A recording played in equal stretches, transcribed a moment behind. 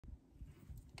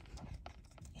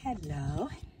Hello.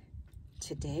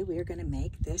 Today we are going to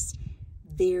make this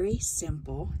very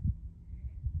simple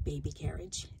baby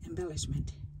carriage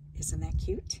embellishment. Isn't that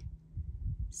cute?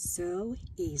 So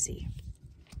easy.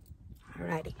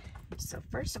 Alrighty. So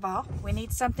first of all, we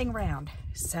need something round.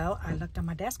 So I looked on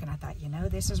my desk and I thought, you know,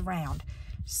 this is round.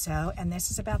 So, and this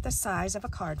is about the size of a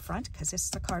card front, because this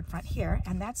is a card front here,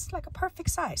 and that's like a perfect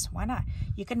size. Why not?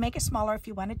 You can make it smaller if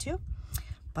you wanted to,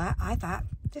 but I thought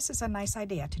this is a nice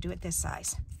idea to do it this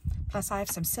size. Plus I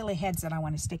have some silly heads that I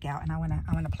want to stick out, and I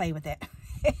want to play with it.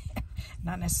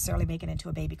 Not necessarily make it into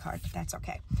a baby card, but that's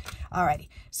okay. Alrighty,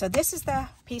 so this is the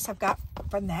piece I've got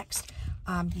for next.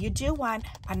 You do want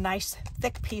a nice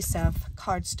thick piece of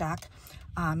cardstock.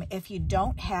 If you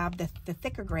don't have the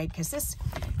thicker grade, because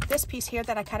this piece here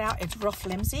that I cut out, it's real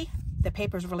flimsy. The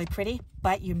paper is really pretty,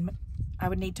 but I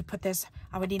would need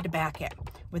to back it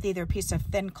with either a piece of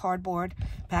thin cardboard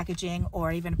packaging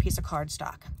or even a piece of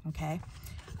cardstock, okay?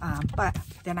 But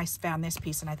then I found this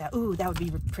piece and I thought, ooh, that would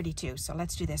be pretty too. So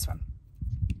let's do this one.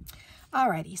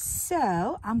 Alrighty,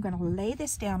 so I'm gonna lay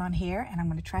this down on here and I'm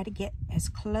gonna try to get as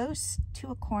close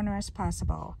to a corner as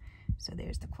possible. So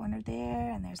there's the corner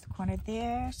there and there's the corner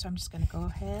there. So I'm just gonna go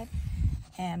ahead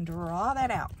and draw that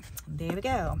out. There we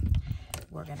go.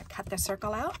 We're gonna cut the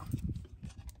circle out.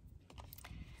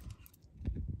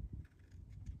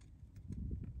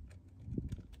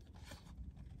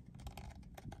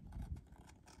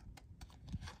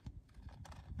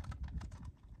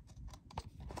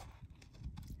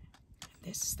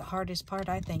 This is the hardest part,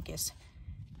 I think, is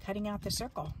cutting out the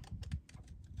circle.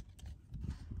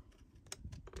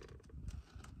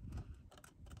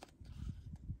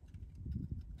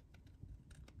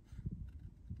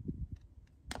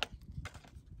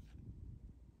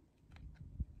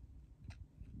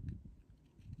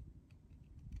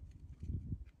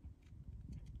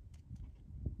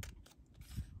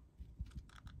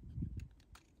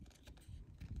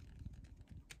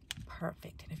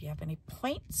 Perfect. And if you have any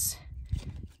points,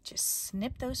 just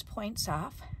snip those points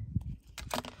off,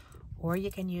 or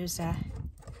you can use a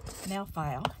nail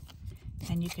file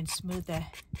and you can smooth the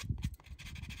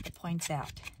points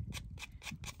out.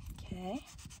 Okay,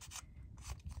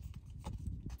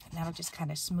 and that'll just kind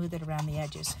of smooth it around the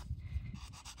edges.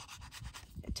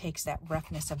 It takes that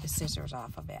roughness of the scissors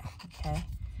off of it. Okay,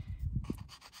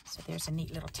 so there's a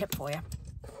neat little tip for you.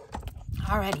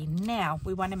 Alrighty, now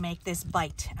we want to make this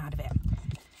bite out of it.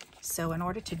 So in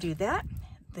order to do that,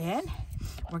 then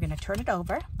we're going to turn it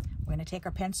over. We're going to take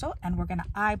our pencil and we're going to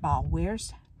eyeball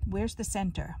where's the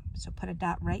center. So put a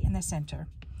dot right in the center.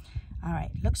 All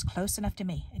right, looks close enough to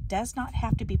me. It does not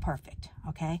have to be perfect,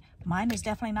 okay? Mine is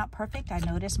definitely not perfect. I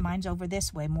noticed mine's over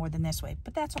this way more than this way,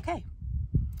 but that's okay.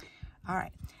 All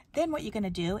right, then what you're going to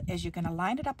do is you're going to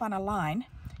line it up on a line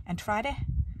and try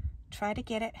to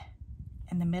get it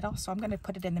in the middle. So I'm going to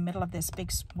put it in the middle of this big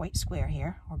white square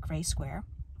here, or gray square.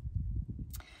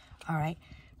 All right,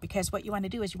 because what you want to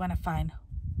do is you want to find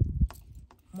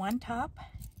one top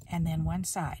and then one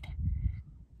side,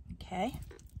 okay?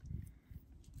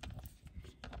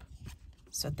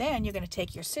 So then you're going to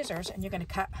take your scissors and you're going to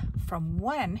cut from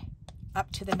one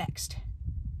up to the next.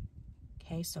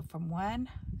 Okay, so from one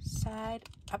side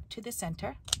up to the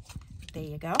center. There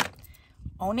you go.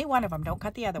 Only one of them, don't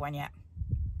cut the other one yet.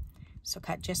 So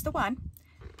cut just the one.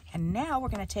 And now we're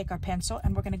going to take our pencil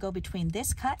and we're going to go between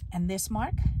this cut and this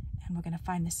mark. And we're going to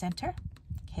find the center,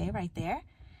 okay, right there.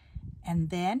 And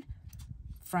then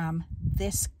from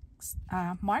this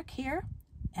mark here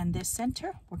and this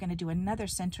center, we're going to do another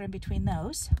center in between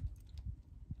those.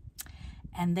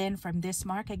 And then from this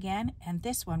mark again and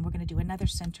this one, we're going to do another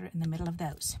center in the middle of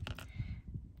those.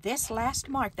 This last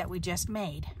mark that we just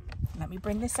made, let me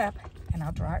bring this up and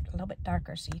I'll draw it a little bit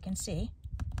darker so you can see.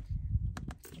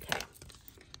 Okay.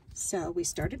 So we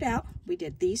started out, we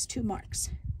did these two marks.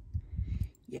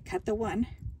 You cut the one,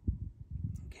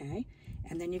 okay,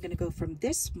 and then you're going to go from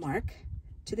this mark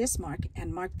to this mark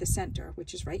and mark the center,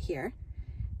 which is right here.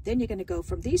 Then you're going to go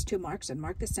from these two marks and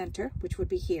mark the center, which would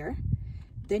be here.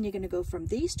 Then you're going to go from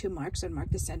these two marks and mark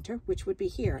the center, which would be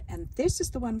here. And this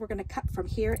is the one we're going to cut from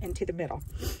here into the middle,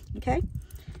 okay?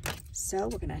 So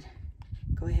we're going to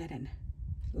go ahead and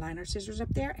line our scissors up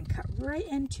there and cut right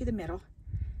into the middle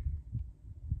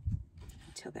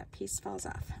until that piece falls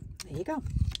off. There you go.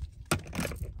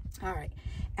 All right,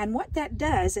 and what that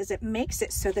does is it makes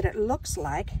it so that it looks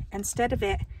like, instead of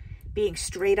it being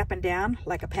straight up and down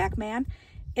like a Pac-Man,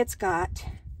 it's got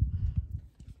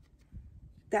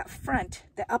that front,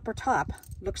 the upper top,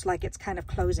 looks like it's kind of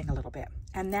closing a little bit,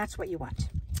 and that's what you want,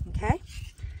 okay?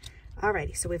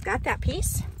 Alrighty, so we've got that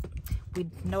piece.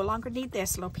 We no longer need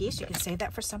this little piece. You can save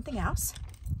that for something else.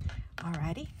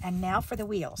 Alrighty, and now for the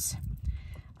wheels.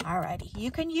 Alrighty,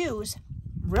 you can use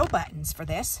real buttons for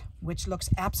this, which looks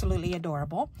absolutely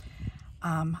adorable.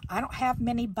 I don't have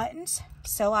many buttons,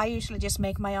 so I usually just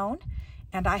make my own.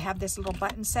 And I have this little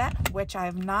button set, which I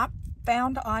have not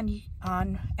found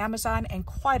on Amazon in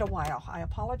quite a while. I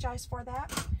apologize for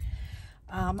that.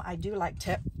 I do like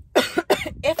to,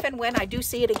 if and when I do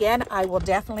see it again, I will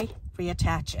definitely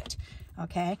reattach it,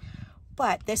 okay?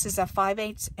 But this is a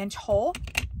 5/8 inch hole.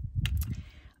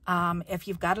 If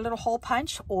you've got a little hole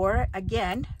punch, or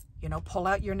again, you know, pull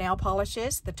out your nail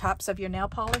polishes, the tops of your nail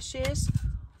polishes,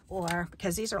 or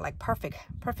because these are like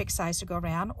perfect size to go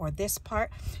around, or this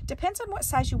part. Depends on what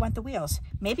size you want the wheels.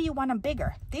 Maybe you want them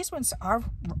bigger. These ones are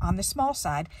on the small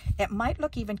side. It might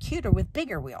look even cuter with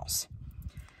bigger wheels.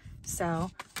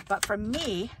 So, but for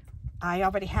me, I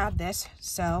already have this,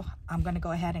 so I'm going to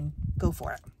go ahead and go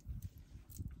for it.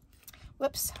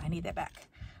 Whoops, I need that back.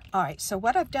 All right, so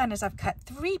what I've done is I've cut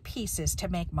 3 pieces to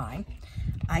make mine.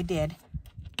 I did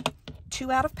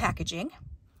 2 out of packaging,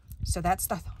 so that's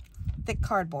the thick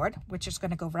cardboard, which is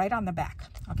going to go right on the back,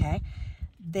 okay?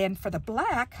 Then for the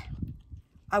black,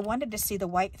 I wanted to see the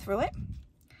white through it,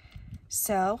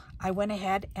 so I went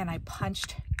ahead and I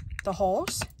punched the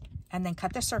holes and then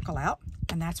cut the circle out,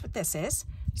 and that's what this is.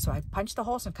 So I punched the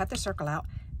holes and cut the circle out.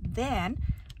 Then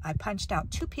I punched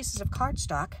out 2 pieces of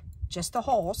cardstock, just the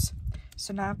holes.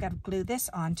 So now I've got to glue this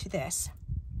onto this.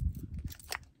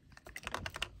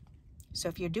 So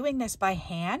if you're doing this by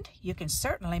hand, you can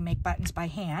certainly make buttons by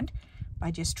hand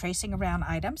by just tracing around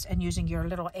items and using your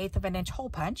little 1/8 of an inch hole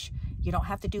punch. You don't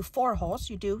have to do 4 holes,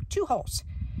 you do 2 holes.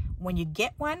 When you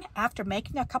get one, after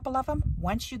making a couple of them,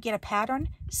 once you get a pattern,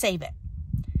 save it,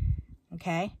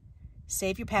 okay?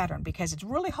 Save your pattern, because it's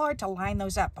really hard to line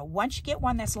those up. But once you get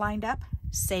one that's lined up,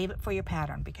 save it for your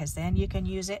pattern, because then you can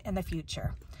use it in the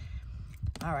future.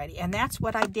 Alrighty, and that's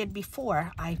what I did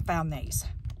before I found these.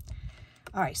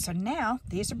 All right, so now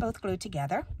these are both glued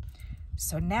together.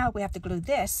 So now we have to glue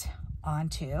this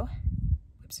onto,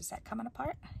 whoops, is that coming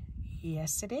apart?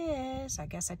 Yes, it is. I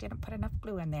guess I didn't put enough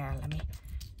glue in there. Let me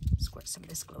squirt some of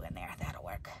this glue in there. That'll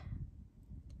work.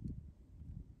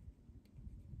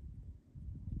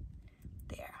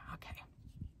 There, okay.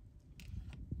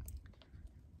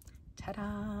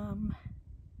 Ta-da!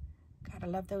 Gotta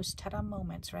love those ta-da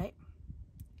moments, right?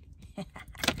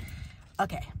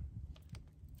 Okay.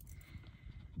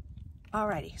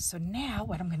 Alrighty, so now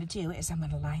what I'm going to do is I'm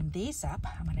going to line these up.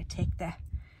 I'm going to take the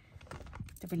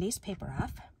release paper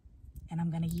off, and I'm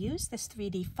going to use this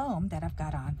 3D foam that I've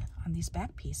got on these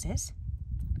back pieces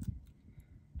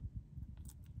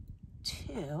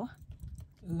to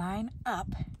line up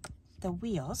the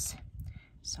wheels.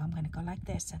 So I'm going to go like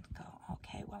this and go,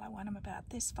 okay, well, I want them about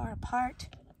this far apart,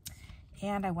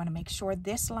 and I want to make sure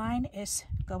this line is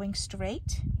going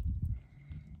straight.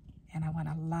 And I want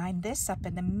to line this up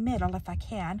in the middle if I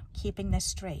can, keeping this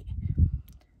straight.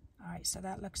 All right, so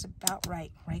that looks about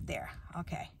right there.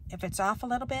 Okay, if it's off a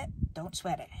little bit, don't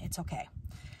sweat it. It's okay.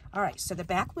 All right, so the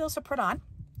back wheels are put on,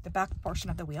 the back portion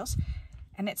of the wheels,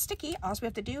 and it's sticky. All we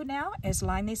have to do now is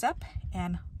line these up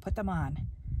and put them on.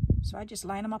 So I just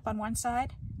line them up on one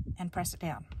side and press it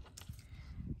down.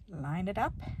 Line it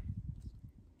up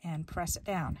and press it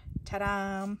down.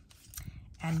 Ta-da!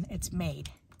 And it's made.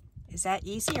 Is that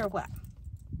easy or what?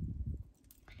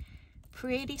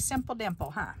 Pretty simple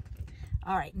dimple, huh?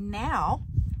 All right, now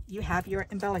you have your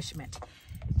embellishment.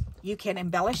 You can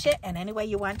embellish it in any way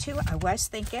you want to. I was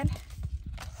thinking,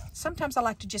 sometimes I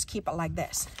like to just keep it like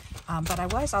this. But I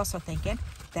was also thinking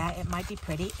that it might be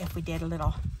pretty if we did a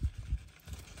little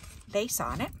lace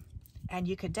on it. And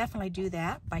you could definitely do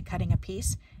that by cutting a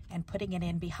piece and putting it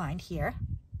in behind here.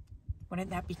 Wouldn't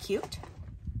that be cute?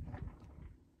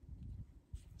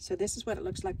 So this is what it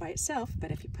looks like by itself, but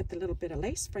if you put the little bit of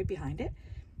lace right behind it,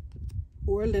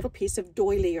 or a little piece of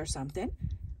doily or something,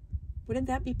 wouldn't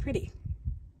that be pretty?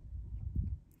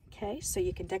 Okay, so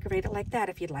you can decorate it like that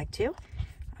if you'd like to.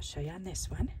 I'll show you on this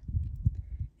one.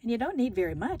 And you don't need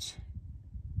very much.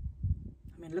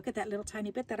 I mean, look at that little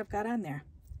tiny bit that I've got on there.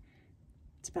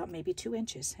 It's about maybe 2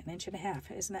 inches, 1.5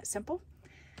 inches. Isn't that simple?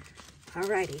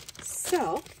 Alrighty,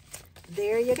 so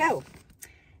there you go.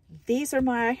 These are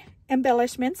my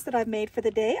embellishments that I've made for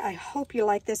the day. I hope you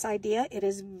like this idea. It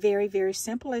is very, very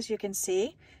simple, as you can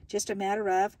see. Just a matter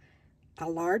of a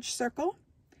large circle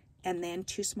and then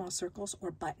 2 small circles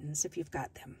or buttons if you've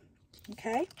got them.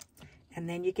 Okay? And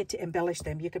then you get to embellish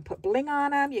them. You can put bling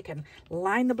on them. You can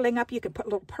line the bling up. You can put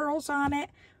little pearls on it.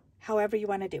 However you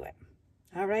want to do it.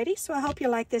 Alrighty, so I hope you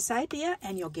like this idea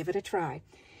and you'll give it a try.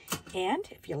 And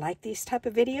if you like these type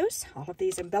of videos, all of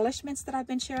these embellishments that I've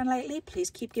been sharing lately, please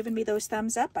keep giving me those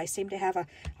thumbs up. I seem to have a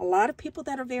lot of people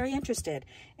that are very interested.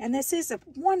 And this is a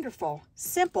wonderful,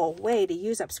 simple way to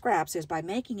use up scraps, is by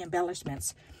making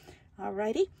embellishments.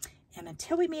 Alrighty, and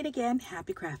until we meet again,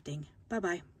 happy crafting.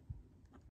 Bye-bye.